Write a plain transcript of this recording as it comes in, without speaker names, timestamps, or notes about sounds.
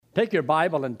Take your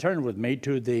Bible and turn with me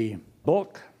to the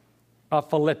book of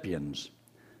Philippians.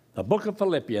 The book of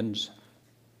Philippians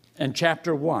and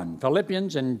chapter 1.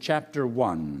 Philippians in chapter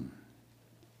 1.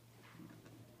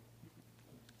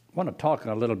 I want to talk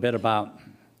a little bit about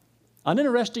an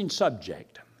interesting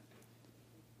subject.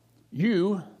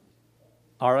 You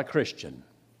are a Christian.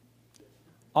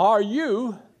 Are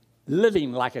you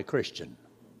living like a Christian?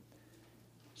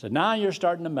 So now you're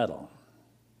starting to meddle.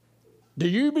 Do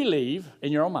you believe,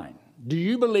 in your own mind, do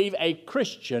you believe a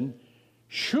Christian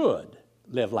should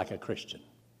live like a Christian?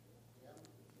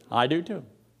 I do too.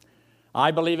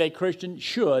 I believe a Christian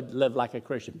should live like a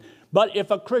Christian. But if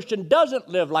a Christian doesn't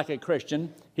live like a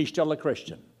Christian, he's still a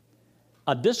Christian.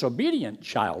 A disobedient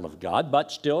child of God,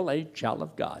 but still a child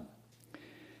of God.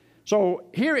 So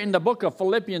here in the book of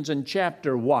Philippians in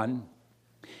chapter 1,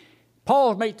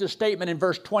 Paul makes the statement in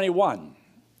verse 21.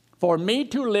 For me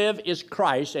to live is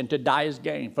Christ, and to die is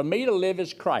gain. For me to live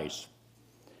is Christ.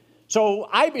 So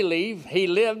I believe he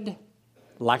lived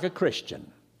like a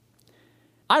Christian.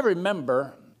 I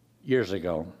remember years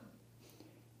ago,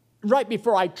 right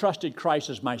before I trusted Christ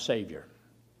as my Savior,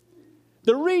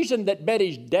 the reason that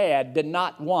Betty's dad did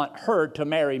not want her to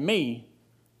marry me,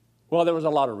 well, there was a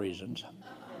lot of reasons.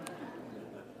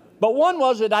 But one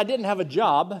was that I didn't have a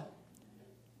job.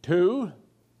 2,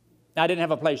 I didn't have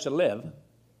a place to live.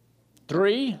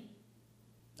 3,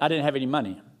 I didn't have any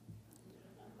money.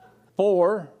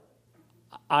 4,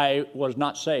 I was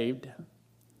not saved.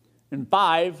 And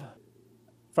 5,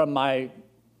 from my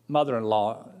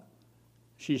mother-in-law,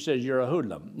 she says, you're a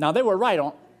hoodlum. Now, they were right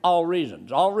on all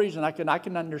reasons. All reasons, I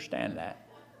can understand that.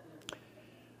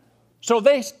 So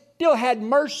they still had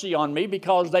mercy on me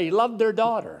because they loved their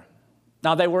daughter.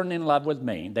 Now, they weren't in love with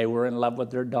me. They were in love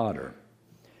with their daughter.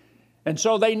 And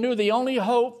so they knew the only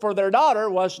hope for their daughter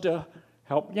was to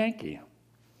help Yankee.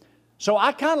 So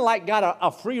I kind of like got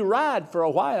a free ride for a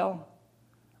while,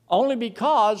 only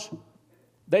because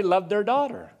they loved their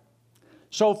daughter.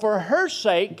 So for her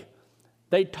sake,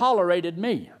 they tolerated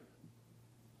me.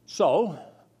 So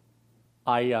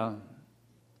I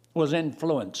was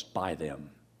influenced by them.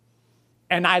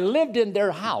 And I lived in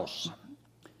their house.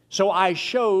 So I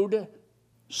showed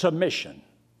submission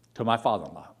to my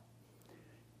father-in-law.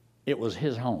 It was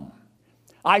his home.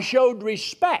 I showed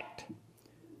respect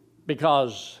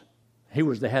because he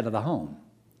was the head of the home.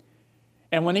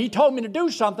 And when he told me to do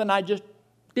something, I just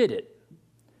did it.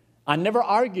 I never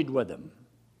argued with him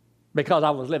because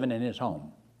I was living in his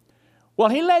home. Well,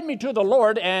 he led me to the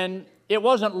Lord, and it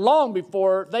wasn't long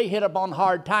before they hit upon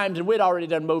hard times, and we'd already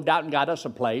done moved out and got us a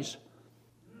place.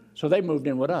 So they moved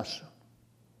in with us.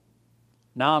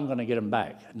 Now I'm going to get them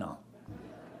back. No.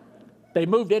 They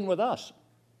moved in with us.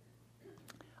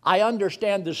 I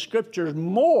understand the scriptures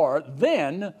more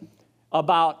then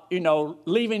about,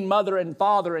 leaving mother and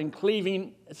father and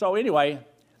cleaving. So anyway,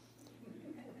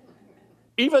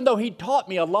 even though he taught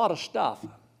me a lot of stuff,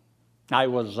 I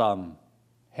was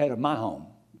head of my home.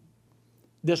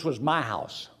 This was my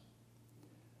house.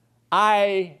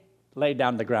 I laid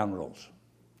down the ground rules.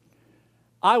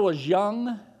 I was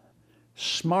young,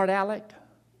 smart aleck,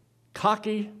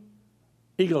 cocky,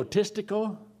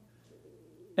 egotistical,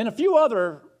 and a few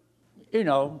other,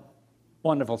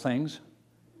 wonderful things.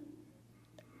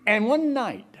 And one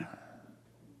night,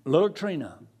 little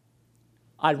Trina,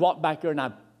 I'd walk back there and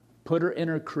I'd put her in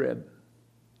her crib.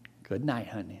 Good night,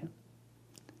 honey.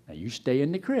 Now you stay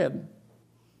in the crib.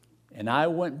 And I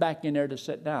went back in there to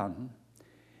sit down.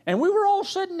 And we were all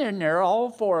sitting in there,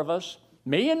 all 4 of us,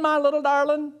 me and my little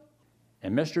darling,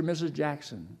 and Mr. and Mrs.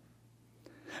 Jackson.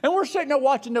 And we're sitting there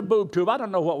watching the boob tube. I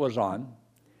don't know what was on.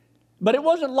 But it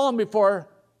wasn't long before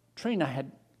Trina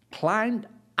had climbed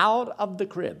out of the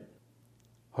crib.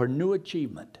 Her new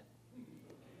achievement.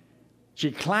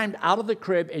 She climbed out of the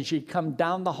crib and she come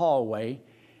down the hallway.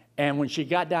 And when she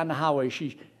got down the hallway,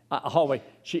 she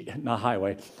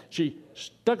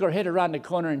stuck her head around the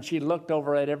corner and she looked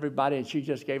over at everybody and she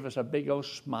just gave us a big old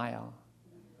smile.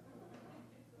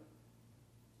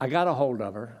 I got a hold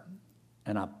of her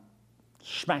and I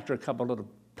smacked her a couple little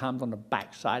times on the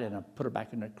backside and I put her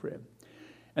back in the crib.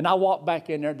 And I walked back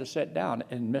in there to sit down,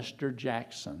 and Mr.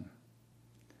 Jackson,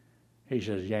 he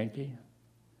says, Yankee,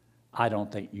 I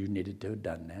don't think you needed to have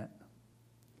done that.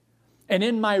 And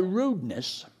in my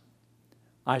rudeness,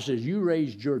 I says, you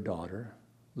raised your daughter,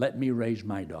 let me raise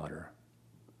my daughter.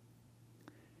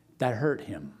 That hurt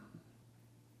him.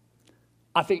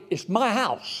 I think it's my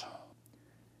house.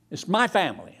 It's my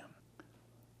family.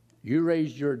 You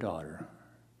raised your daughter.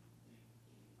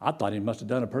 I thought he must have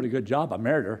done a pretty good job. I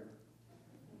married her.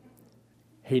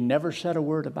 He never said a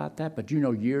word about that, but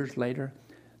years later,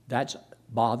 that's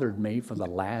bothered me for the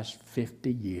last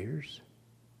 50 years.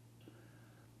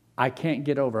 I can't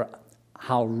get over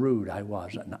how rude I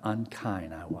was and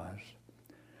unkind I was.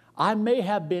 I may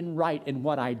have been right in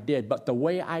what I did, but the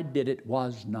way I did it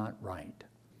was not right.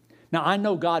 Now, I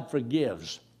know God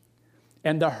forgives,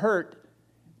 and the hurt,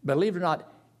 believe it or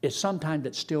not, is sometimes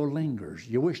it still lingers.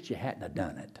 You wished you hadn't have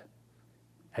done it.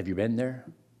 Have you been there?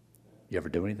 You ever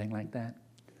do anything like that?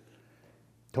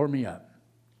 Tore me up.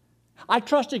 I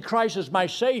trusted Christ as my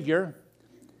Savior,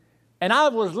 and I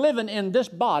was living in this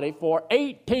body for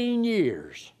 18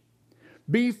 years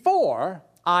before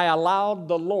I allowed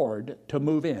the Lord to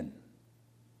move in.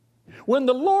 When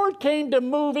the Lord came to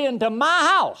move into my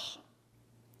house,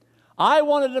 I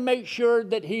wanted to make sure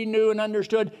that He knew and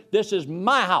understood this is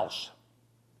my house,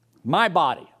 my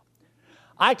body.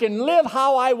 I can live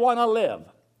how I want to live.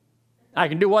 I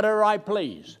can do whatever I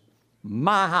please.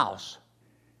 My house.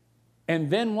 And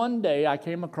then one day I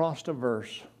came across a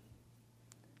verse.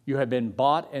 You have been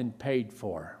bought and paid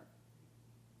for.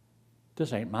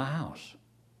 This ain't my house.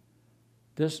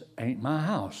 This ain't my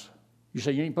house. You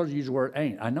say you ain't supposed to use the word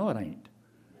ain't. I know it ain't.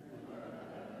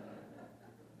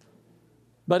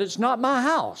 But it's not my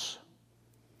house.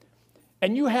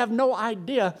 And you have no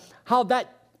idea how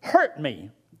that hurt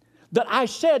me, that I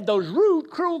said those rude,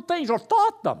 cruel things or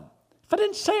thought them. If I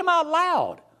didn't say them out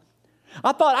loud.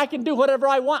 I thought I can do whatever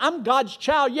I want. I'm God's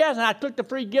child, yes, and I took the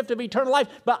free gift of eternal life,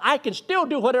 but I can still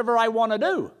do whatever I want to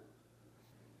do.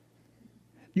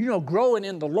 You know, growing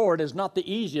in the Lord is not the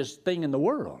easiest thing in the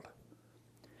world.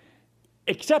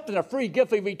 Accepting a free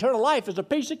gift of eternal life is a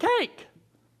piece of cake.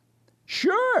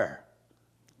 Sure.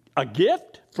 A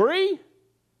gift, free,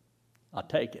 I'll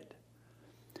take it.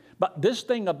 But this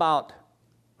thing about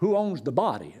who owns the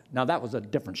body, now that was a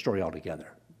different story altogether.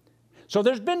 So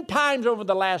there's been times over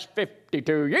the last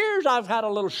 52 years I've had a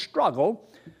little struggle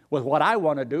with what I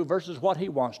want to do versus what He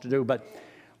wants to do. But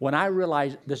when I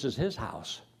realize this is His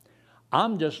house,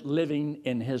 I'm just living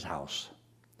in His house.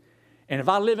 And if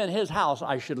I live in His house,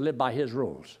 I should live by His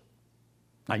rules.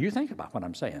 Now you think about what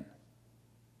I'm saying,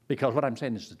 because what I'm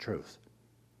saying is the truth.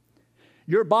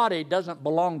 Your body doesn't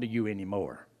belong to you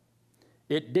anymore.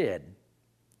 It did.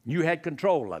 You had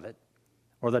control of it,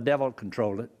 or the devil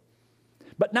controlled it.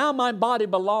 But now my body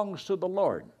belongs to the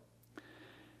Lord.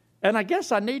 And I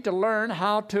guess I need to learn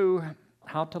how to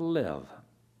live.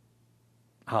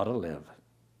 How to live.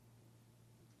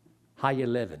 How you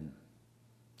living?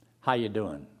 How you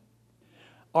doing?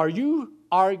 Are you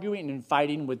arguing and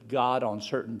fighting with God on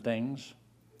certain things?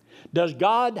 Does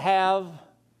God have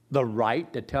the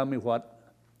right to tell me what,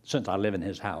 since I live in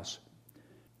His house,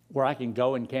 where I can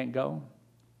go and can't go?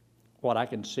 What I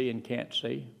can see and can't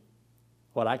see?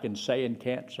 What I can say and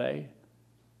can't say?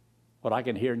 What I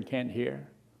can hear and can't hear?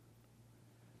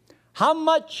 How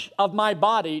much of my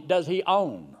body does He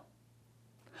own?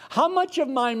 How much of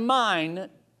my mind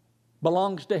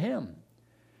belongs to Him?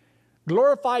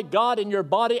 Glorify God in your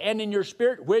body and in your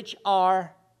spirit, which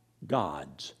are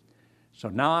God's. So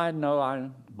now I know I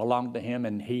belong to Him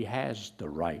and He has the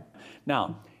right.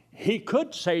 Now, He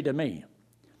could say to me,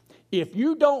 if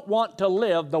you don't want to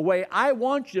live the way I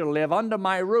want you to live under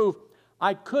my roof,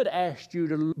 I could ask you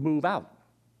to move out.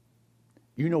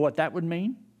 You know what that would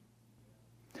mean?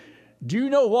 Do you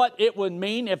know what it would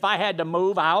mean if I had to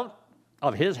move out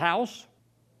of His house?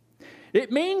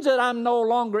 It means that I'm no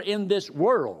longer in this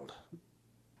world.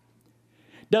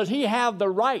 Does He have the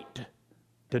right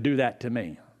to do that to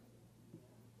me?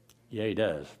 Yeah, He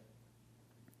does.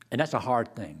 And that's a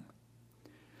hard thing.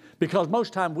 Because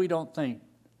most times we don't think,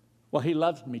 well, He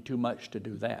loves me too much to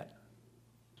do that.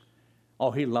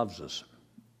 Oh, He loves us.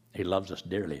 He loves us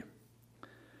dearly.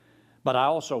 But I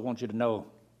also want you to know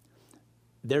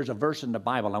there's a verse in the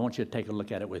Bible. I want you to take a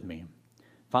look at it with me.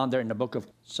 Found there in the book of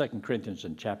 2 Corinthians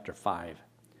in chapter 5.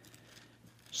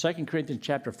 2 Corinthians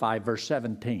chapter 5, verse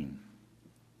 17.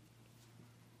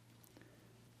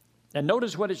 And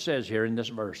notice what it says here in this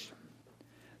verse.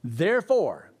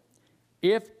 Therefore,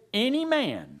 if any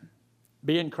man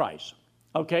be in Christ.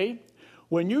 Okay?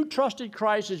 When you trusted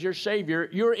Christ as your Savior,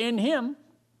 you're in Him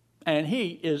and He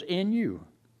is in you.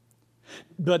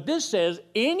 But this says,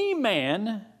 any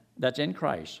man that's in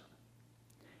Christ,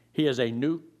 he is a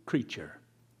new creature.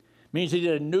 Means he's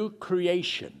a new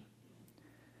creation.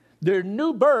 Their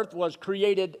new birth was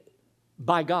created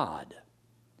by God.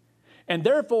 And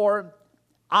therefore,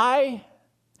 I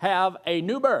have a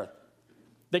new birth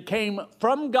that came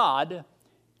from God,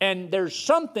 and there's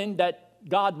something that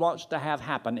God wants to have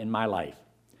happen in my life.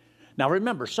 Now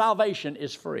remember, salvation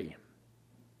is free.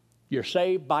 You're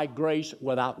saved by grace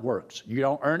without works. You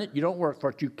don't earn it, you don't work for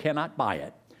it, you cannot buy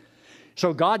it.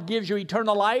 So God gives you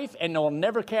eternal life, and He'll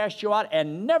never cast you out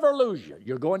and never lose you.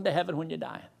 You're going to heaven when you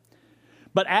die.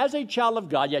 But as a child of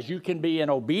God, yes, you can be an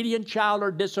obedient child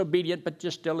or disobedient, but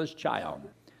you're still His child.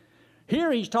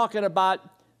 Here He's talking about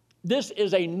this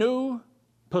is a new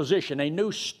position, a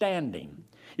new standing.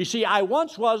 You see, I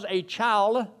once was a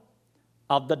child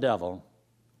of the devil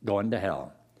going to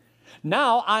hell.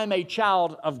 Now I'm a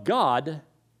child of God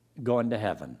going to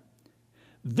heaven.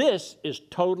 This is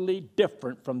totally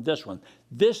different from this one.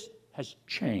 This has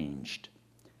changed.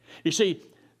 You see,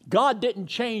 God didn't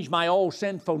change my old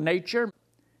sinful nature.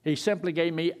 He simply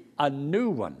gave me a new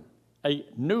one, a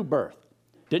new birth.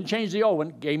 Didn't change the old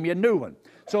one, gave me a new one.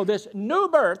 So this new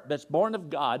birth that's born of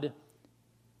God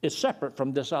is separate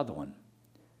from this other one.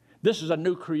 This is a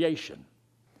new creation.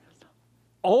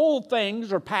 Old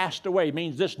things are passed away,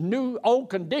 means this new old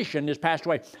condition is passed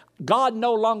away. God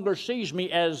no longer sees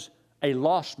me as a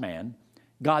lost man.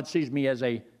 God sees me as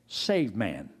a saved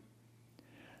man.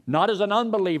 Not as an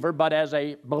unbeliever, but as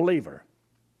a believer.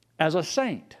 As a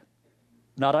saint,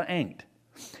 not an ain't.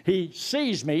 He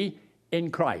sees me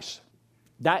in Christ.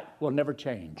 That will never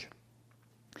change.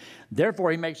 Therefore,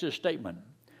 He makes this statement.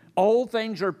 Old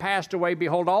things are passed away.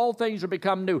 Behold, all things are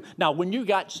become new. Now, when you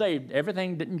got saved,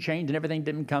 everything didn't change and everything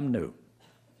didn't become new.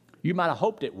 You might have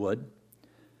hoped it would,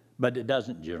 but it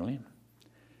doesn't generally.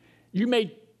 You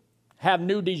may have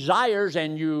new desires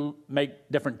and you make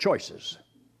different choices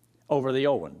over the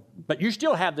old one. But you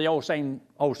still have the old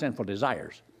sinful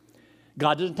desires.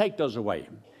 God doesn't take those away.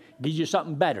 He gives you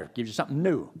something better, gives you something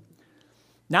new.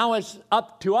 Now it's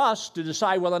up to us to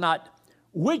decide whether or not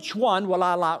which one will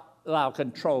I allow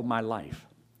control my life.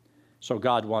 So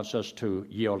God wants us to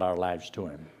yield our lives to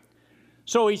Him.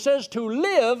 So He says to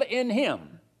live in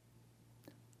Him.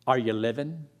 Are you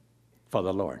living for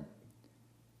the Lord?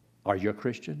 Are you a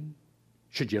Christian?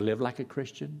 Should you live like a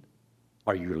Christian?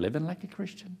 Are you living like a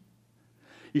Christian?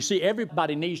 You see,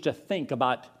 everybody needs to think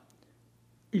about,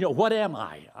 what am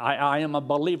I? I am a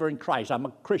believer in Christ. I'm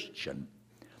a Christian.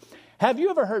 Have you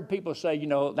ever heard people say,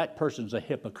 that person's a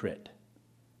hypocrite?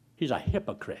 He's a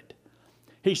hypocrite.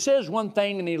 He says one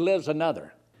thing and he lives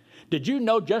another. Did you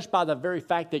know just by the very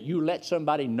fact that you let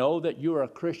somebody know that you're a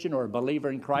Christian or a believer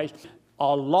in Christ,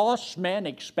 a lost man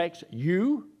expects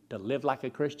you to live like a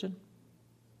Christian?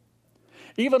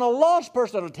 Even a lost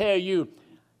person will tell you,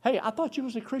 hey, I thought you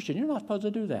was a Christian. You're not supposed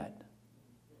to do that.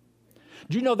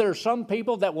 Do you know there are some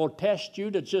people that will test you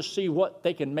to just see what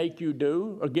they can make you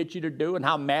do or get you to do and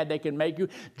how mad they can make you,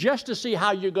 just to see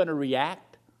how you're going to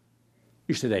react?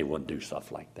 You say they wouldn't do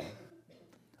stuff like that.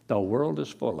 The world is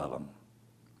full of them,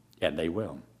 and they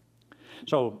will.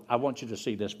 So I want you to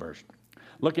see this verse.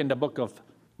 Look in the book of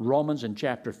Romans in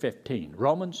chapter 15.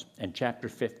 Romans and chapter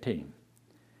 15.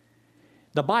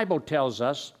 The Bible tells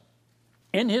us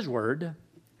in His Word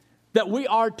that we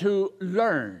are to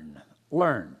learn.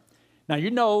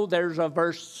 Now, there's a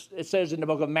verse, it says in the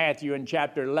book of Matthew in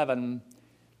chapter 11,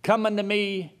 come unto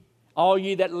me, all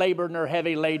ye that labor and are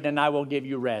heavy laden, and I will give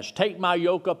you rest. Take my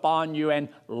yoke upon you and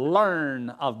learn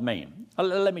of me.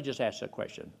 Let me just ask a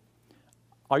question.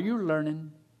 Are you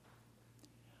learning?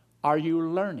 Are you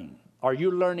learning? Are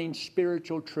you learning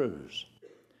spiritual truths?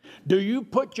 Do you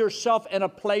put yourself in a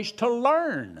place to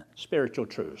learn spiritual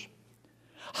truths?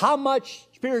 How much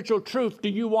spiritual truth do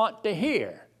you want to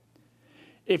hear?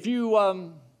 If you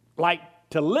like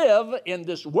to live in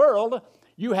this world,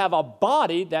 you have a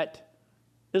body that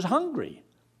is hungry,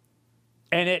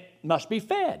 and it must be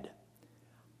fed.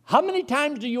 How many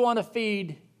times do you want to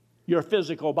feed your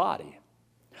physical body?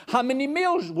 How many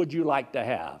meals would you like to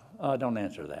have? Don't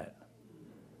answer that.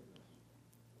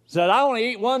 Said, I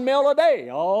only eat one meal a day,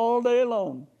 all day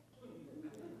long.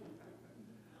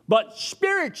 But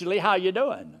spiritually, how you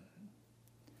doing?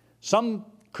 Some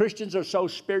Christians are so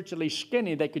spiritually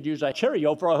skinny they could use a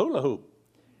Cheerio for a hula hoop.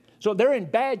 So they're in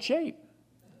bad shape.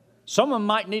 Some of them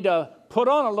might need to put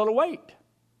on a little weight.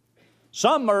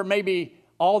 Some are maybe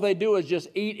all they do is just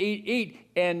eat,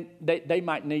 and they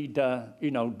might need to,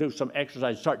 do some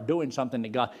exercise, start doing something to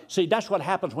God. See, that's what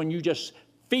happens when you just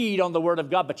feed on the Word of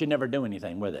God, but you never do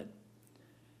anything with it.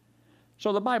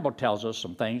 So the Bible tells us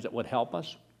some things that would help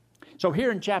us. So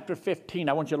here in chapter 15,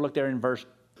 I want you to look there in verse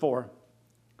 4.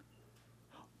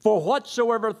 For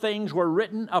whatsoever things were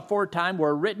written aforetime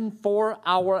were written for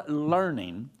our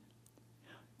learning,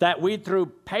 that we through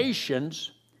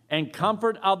patience and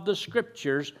comfort of the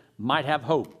Scriptures might have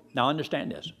hope. Now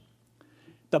understand this.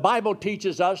 The Bible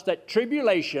teaches us that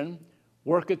tribulation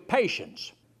worketh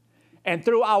patience. And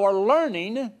through our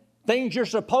learning, things you're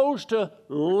supposed to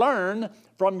learn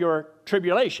from your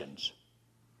tribulations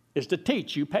is to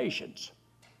teach you patience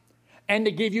and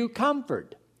to give you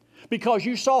comfort. because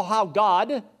you saw how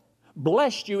God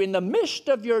blessed you in the midst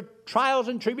of your trials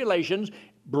and tribulations,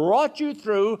 brought you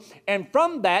through, and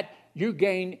from that you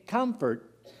gain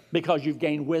comfort because you've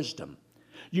gained wisdom.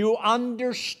 You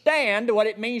understand what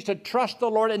it means to trust the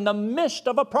Lord in the midst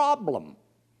of a problem.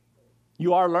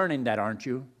 You are learning that, aren't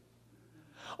you?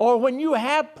 Or when you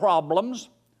have problems,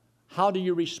 how do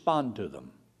you respond to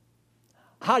them?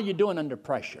 How are you doing under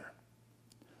pressure?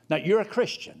 Now, you're a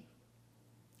Christian.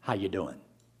 How you doing?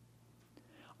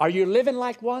 Are you living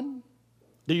like one?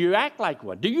 Do you act like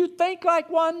one? Do you think like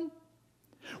one?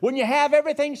 When you have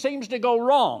everything seems to go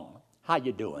wrong, how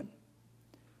you doing?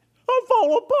 I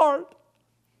fall apart.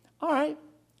 All right.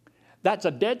 That's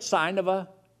a dead sign of an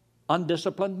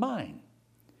undisciplined mind.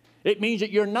 It means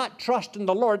that you're not trusting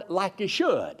the Lord like you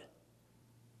should.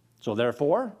 So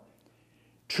therefore,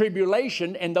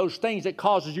 tribulation and those things that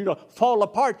causes you to fall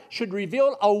apart should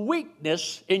reveal a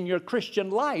weakness in your Christian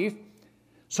life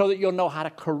so that you'll know how to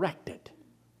correct it.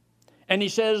 And he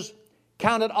says,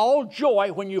 count it all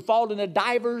joy when you fall into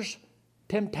divers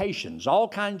temptations, all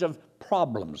kinds of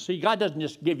problems. See, God doesn't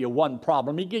just give you one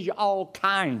problem. He gives you all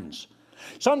kinds.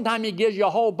 Sometimes he gives you a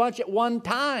whole bunch at one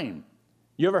time.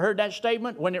 You ever heard that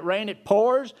statement? When it rains, it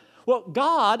pours. Well,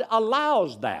 God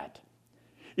allows that.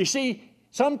 You see,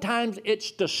 sometimes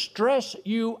it's to stress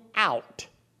you out.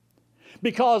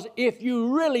 Because if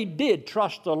you really did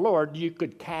trust the Lord, you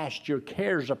could cast your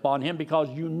cares upon him because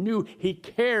you knew he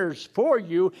cares for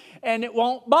you and it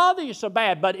won't bother you so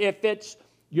bad. But if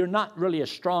you're not really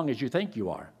as strong as you think you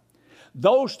are,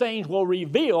 those things will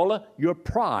reveal your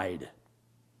pride.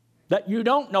 That you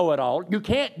don't know it all, you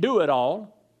can't do it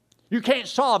all, you can't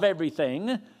solve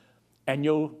everything, and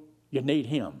you need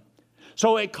him.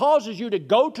 So it causes you to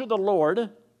go to the Lord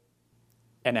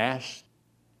and ask.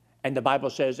 And the Bible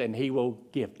says, and he will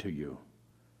give to you.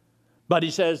 But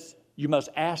he says, you must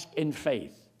ask in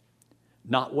faith,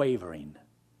 not wavering.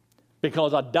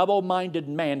 Because a double-minded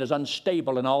man is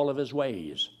unstable in all of his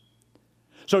ways.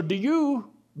 So do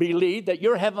you believe that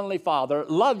your Heavenly Father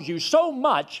loves you so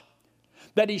much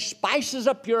that he spices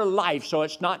up your life so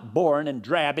it's not boring and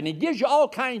drab, and he gives you all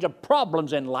kinds of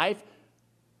problems in life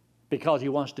because he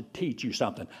wants to teach you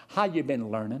something? How you been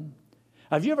learning?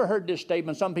 Have you ever heard this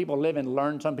statement? Some people live and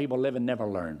learn, some people live and never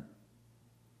learn.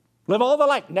 Live all their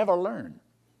life, never learn.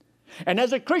 And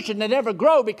as a Christian, they never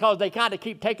grow because they kind of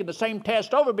keep taking the same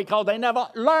test over because they never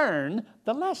learn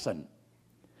the lesson.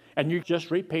 And you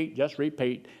just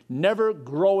repeat, never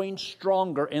growing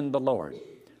stronger in the Lord.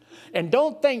 And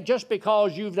don't think just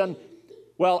because you've done,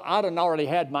 well, I done already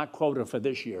had my quota for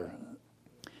this year.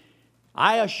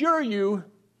 I assure you,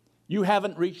 you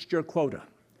haven't reached your quota.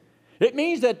 It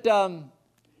means that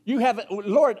you haven't,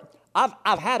 Lord,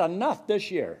 I've had enough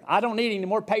this year. I don't need any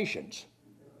more patience.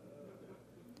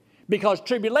 Because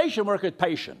tribulation worketh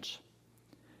patience.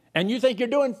 And you think you're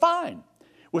doing fine.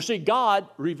 Well, see, God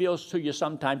reveals to you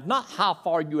sometimes not how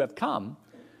far you have come,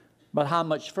 but how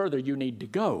much further you need to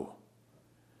go.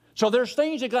 So there's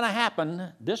things that are going to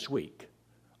happen this week,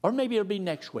 or maybe it'll be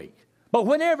next week. But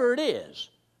whenever it is,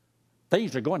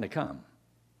 things are going to come.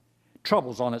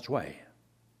 Trouble's on its way.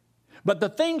 But the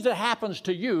things that happens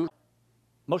to you,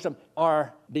 most of them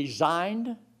are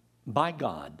designed by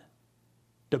God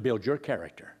to build your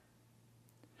character.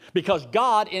 Because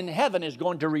God in heaven is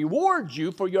going to reward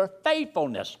you for your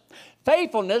faithfulness.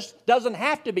 Faithfulness doesn't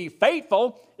have to be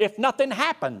faithful if nothing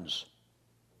happens.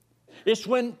 It's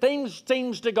when things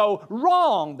seem to go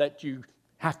wrong that you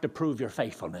have to prove your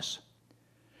faithfulness.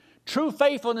 True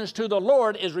faithfulness to the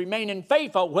Lord is remaining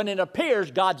faithful when it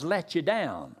appears God's let you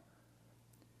down.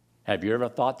 Have you ever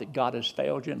thought that God has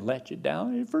failed you and let you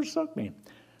down? He forsook me.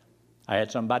 I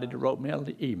had somebody that wrote me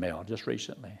an email just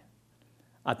recently.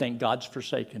 I think God's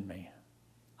forsaken me.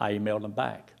 I emailed him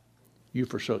back. You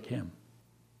forsook him.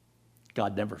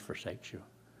 God never forsakes you.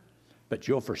 But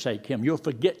you'll forsake him. You'll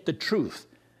forget the truth.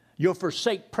 You'll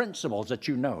forsake principles that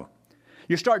you know.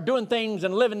 You start doing things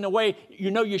and living the way you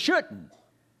know you shouldn't.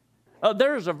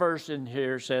 There's a verse in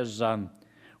here that says,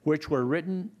 which were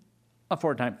written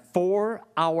aforetime for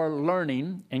our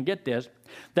learning, and get this,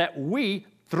 that we,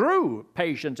 through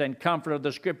patience and comfort of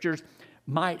the Scriptures,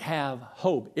 might have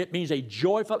hope. It means a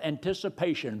joyful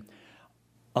anticipation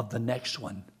of the next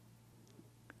one.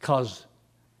 Because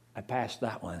I passed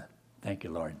that one. Thank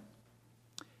you, Lord.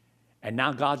 And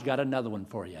now God's got another one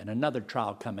for you and another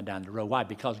trial coming down the road. Why?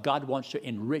 Because God wants to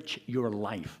enrich your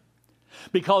life.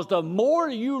 Because the more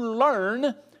you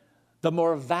learn, the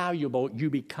more valuable you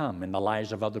become in the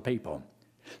lives of other people.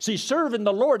 See, serving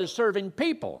the Lord is serving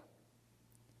people.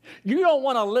 You don't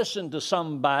want to listen to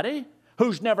somebody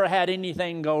who's never had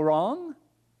anything go wrong.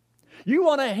 You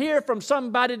want to hear from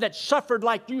somebody that suffered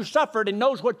like you suffered and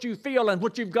knows what you feel and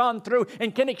what you've gone through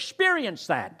and can experience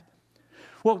that.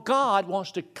 Well, God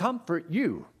wants to comfort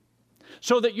you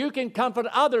so that you can comfort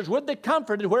others with the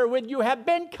comfort wherewith you have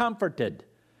been comforted.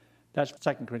 That's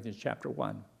 2 Corinthians chapter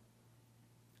 1.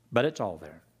 But it's all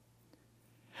there.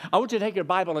 I want you to take your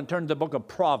Bible and turn to the book of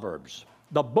Proverbs.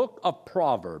 The book of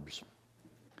Proverbs.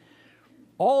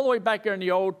 All the way back there in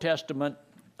the Old Testament,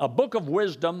 a book of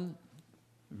wisdom,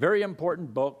 very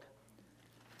important book.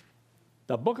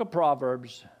 The book of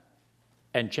Proverbs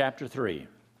and chapter 3.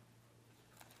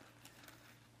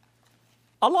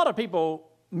 A lot of people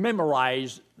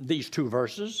memorize these two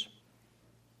verses,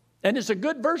 and it's a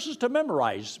good verses to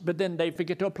memorize, but then they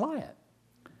forget to apply it.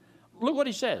 Look what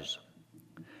he says.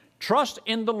 Trust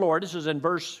in the Lord. This is in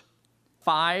verse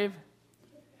 5.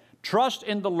 Trust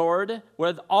in the Lord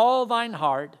with all thine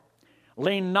heart.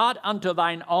 Lean not unto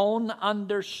thine own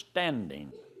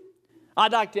understanding.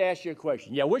 I'd like to ask you a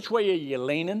question. Yeah, which way are you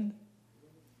leaning?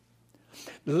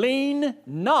 Lean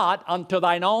not unto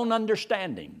thine own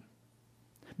understanding.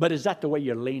 But is that the way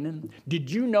you're leaning? Did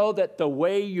you know that the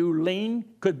way you lean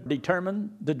could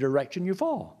determine the direction you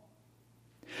fall?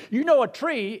 You know, a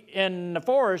tree in the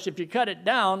forest, if you cut it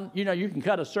down, you know, you can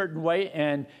cut a certain way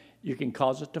and you can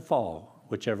cause it to fall,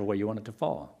 whichever way you want it to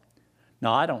fall.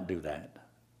 No, I don't do that.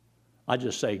 I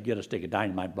just say, get a stick of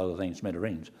dynamite, blow the thing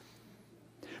smithereens.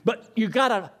 But you got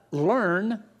to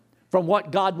learn from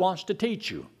what God wants to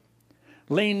teach you.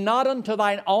 Lean not unto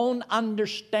thine own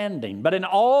understanding, but in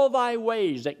all thy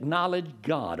ways acknowledge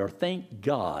God, or thank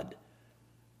God,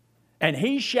 and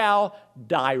he shall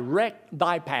direct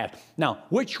thy path. Now,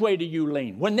 which way do you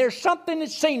lean? When there's something that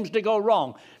seems to go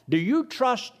wrong, do you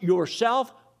trust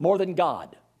yourself more than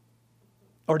God?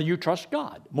 Or do you trust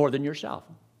God more than yourself?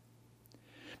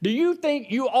 Do you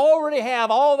think you already have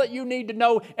all that you need to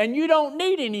know and you don't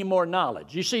need any more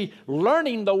knowledge? You see,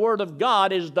 learning the Word of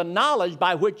God is the knowledge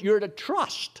by which you're to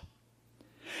trust.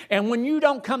 And when you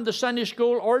don't come to Sunday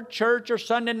school or church or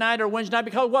Sunday night or Wednesday night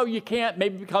because, well, you can't,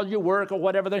 maybe because you work or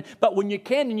whatever, but when you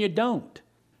can and you don't.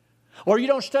 Or you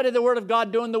don't study the Word of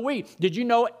God during the week. Did you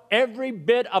know every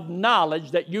bit of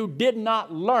knowledge that you did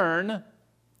not learn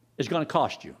is going to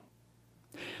cost you?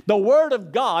 The Word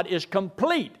of God is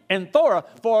complete and thorough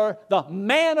for the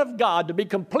man of God to be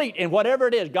complete in whatever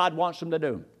it is God wants him to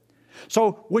do.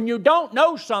 So when you don't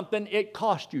know something, it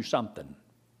costs you something.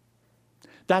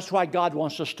 That's why God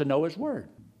wants us to know His Word.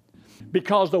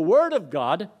 Because the Word of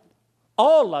God,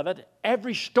 all of it,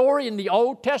 every story in the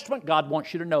Old Testament, God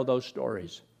wants you to know those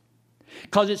stories.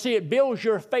 Because you see, it builds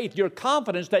your faith, your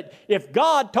confidence that if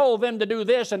God told them to do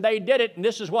this and they did it and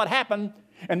this is what happened,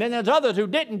 and then there's others who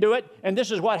didn't do it, and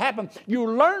this is what happened. You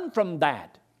learn from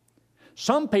that.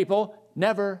 Some people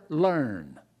never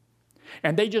learn.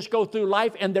 And they just go through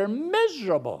life and they're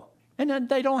miserable. And then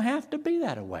they don't have to be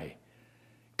that way.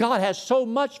 God has so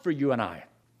much for you and I.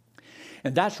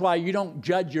 And that's why you don't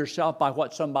judge yourself by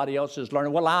what somebody else is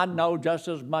learning. Well, I know just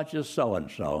as much as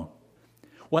so-and-so.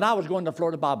 When I was going to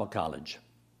Florida Bible College,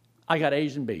 I got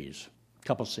A's and B's, a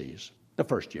couple C's, the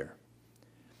first year.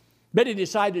 Betty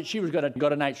decided she was going to go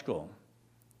to night school.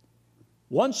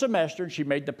 One semester, she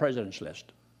made the president's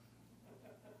list.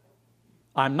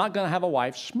 I'm not going to have a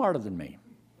wife smarter than me.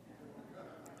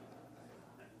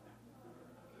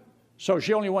 So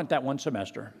she only went that one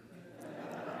semester.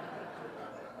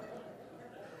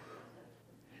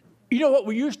 You know what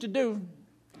we used to do?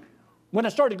 When I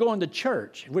started going to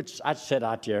church, which I sat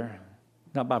out there,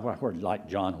 not by where like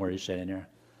John, where he's sitting there.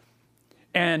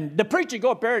 And the preacher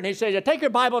go up there and he says, take your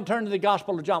Bible and turn to the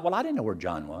Gospel of John. Well, I didn't know where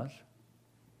John was.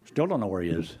 Still don't know where he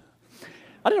is.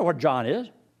 I didn't know where John is.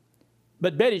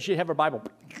 But Betty, she'd have her Bible.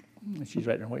 She's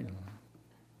right there waiting.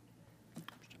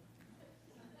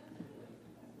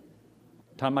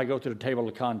 Time I go to the table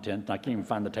of contents, I can't even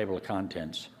find the table of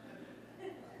contents.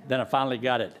 Then I finally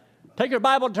got it. Take your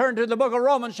Bible and turn to the book of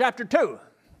Romans chapter 2.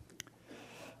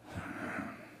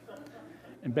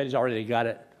 And Betty's already got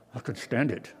it. I could stand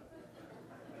it.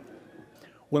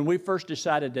 When we first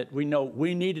decided that we know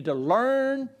we needed to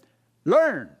learn. You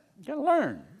got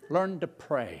to learn to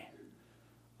pray.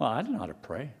 Well, I didn't know how to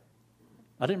pray.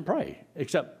 I didn't pray,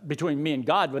 except between me and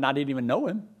God when I didn't even know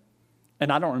Him.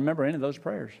 And I don't remember any of those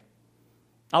prayers.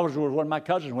 I was with one of my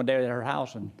cousins one day at her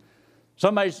house, and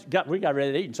we got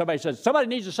ready to eat, and somebody said, somebody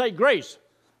needs to say grace.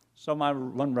 So my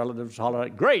one relative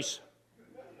hollered out, grace.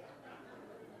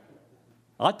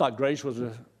 I thought Grace was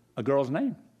a girl's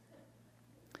name.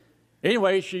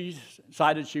 Anyway, she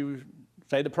decided she would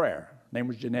say the prayer. Her name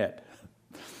was Jeanette.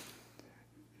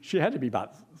 She had to be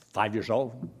about 5 years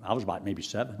old. I was about maybe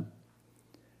 7.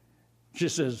 She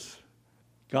says,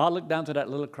 God looked down to that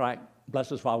little crack.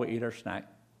 Bless us while we eat our snack.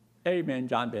 Amen,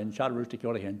 John Ben. Shot a rooster,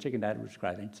 killed a hen. Chicken daddy was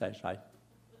crying. Ain't satisfied.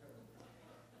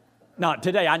 Now,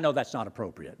 today I know that's not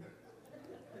appropriate.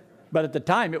 But at the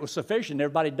time it was sufficient.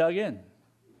 Everybody dug in.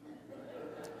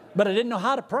 But I didn't know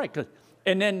how to pray.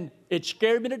 And then it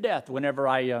scared me to death whenever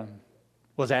I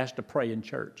was asked to pray in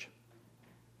church.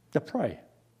 To pray.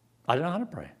 I didn't know how to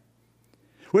pray.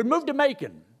 We moved to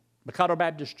Macon, Mikado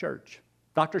Baptist Church.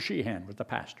 Dr. Sheehan was the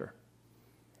pastor.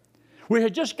 We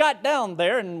had just got down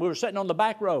there and we were sitting on the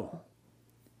back row.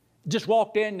 Just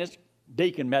walked in, this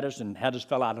deacon met us and had us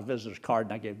fill out a visitor's card,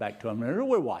 and I gave it back to him, and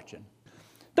we're watching.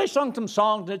 They sung some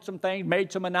songs, did some things,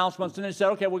 made some announcements, and they said,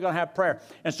 okay, we're going to have prayer.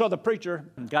 And so the preacher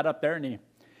got up there and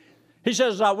he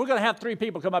says, we're going to have 3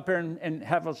 people come up here and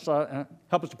have us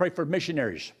help us to pray for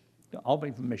missionaries. All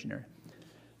be for missionaries.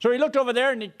 So he looked over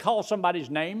there and he called somebody's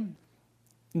name.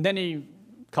 And then he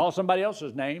called somebody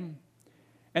else's name.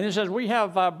 And he says, we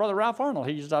have Brother Ralph Arnold.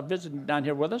 He's visiting down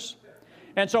here with us.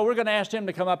 And so we're going to ask him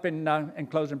to come up and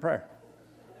close in prayer.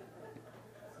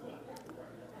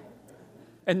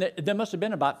 And there must have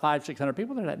been about 500-600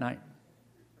 people there that night.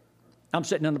 I'm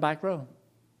sitting in the back row.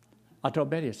 I told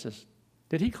Betty, I says,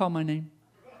 did he call my name?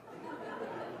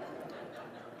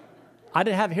 I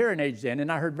didn't have hearing aids then,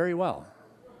 and I heard very well.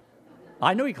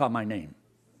 I knew he called my name.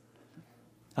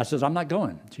 I says, I'm not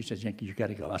going. She says, Yankee, you got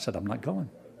to go. I said, I'm not going.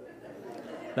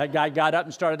 That guy got up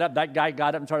and started up. That guy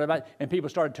got up and started up. And people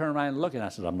started turning around and looking. I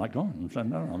said, I'm not going. I said,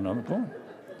 no, I'm not going.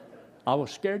 I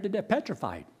was scared to death,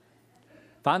 petrified.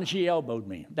 Finally, she elbowed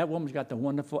me. That woman's got the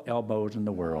wonderful elbows in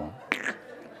the world.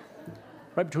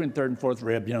 Right between third and fourth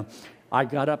rib, you know. I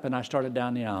got up and I started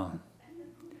down the aisle.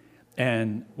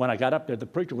 And when I got up there, the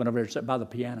preacher went over there and sat by the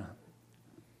piano.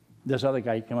 This other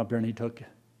guy came up here and he took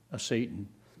a seat, and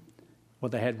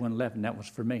they had one left, and that was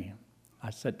for me.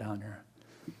 I sat down there.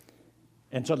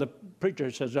 And so the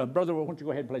preacher says, brother, why don't you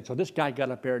go ahead and play? So this guy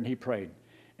got up there and he prayed.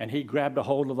 And he grabbed a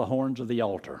hold of the horns of the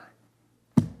altar.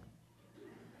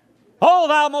 Oh,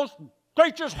 thou most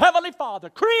gracious heavenly Father,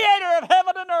 creator of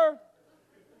heaven and earth.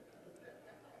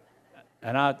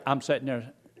 And I'm sitting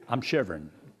there, I'm shivering.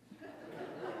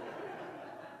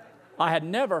 I had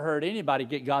never heard anybody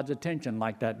get God's attention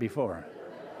like that before.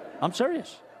 I'm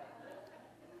serious.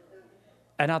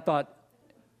 And I thought,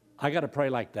 I got to pray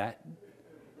like that.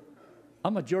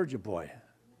 I'm a Georgia boy.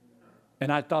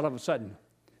 And I thought all of a sudden,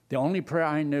 the only prayer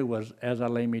I knew was, as I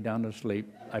lay me down to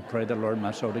sleep, I pray the Lord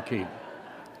my soul to keep.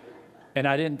 And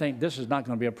I didn't think this is not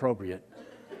going to be appropriate.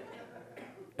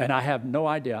 And I have no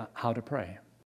idea how to pray.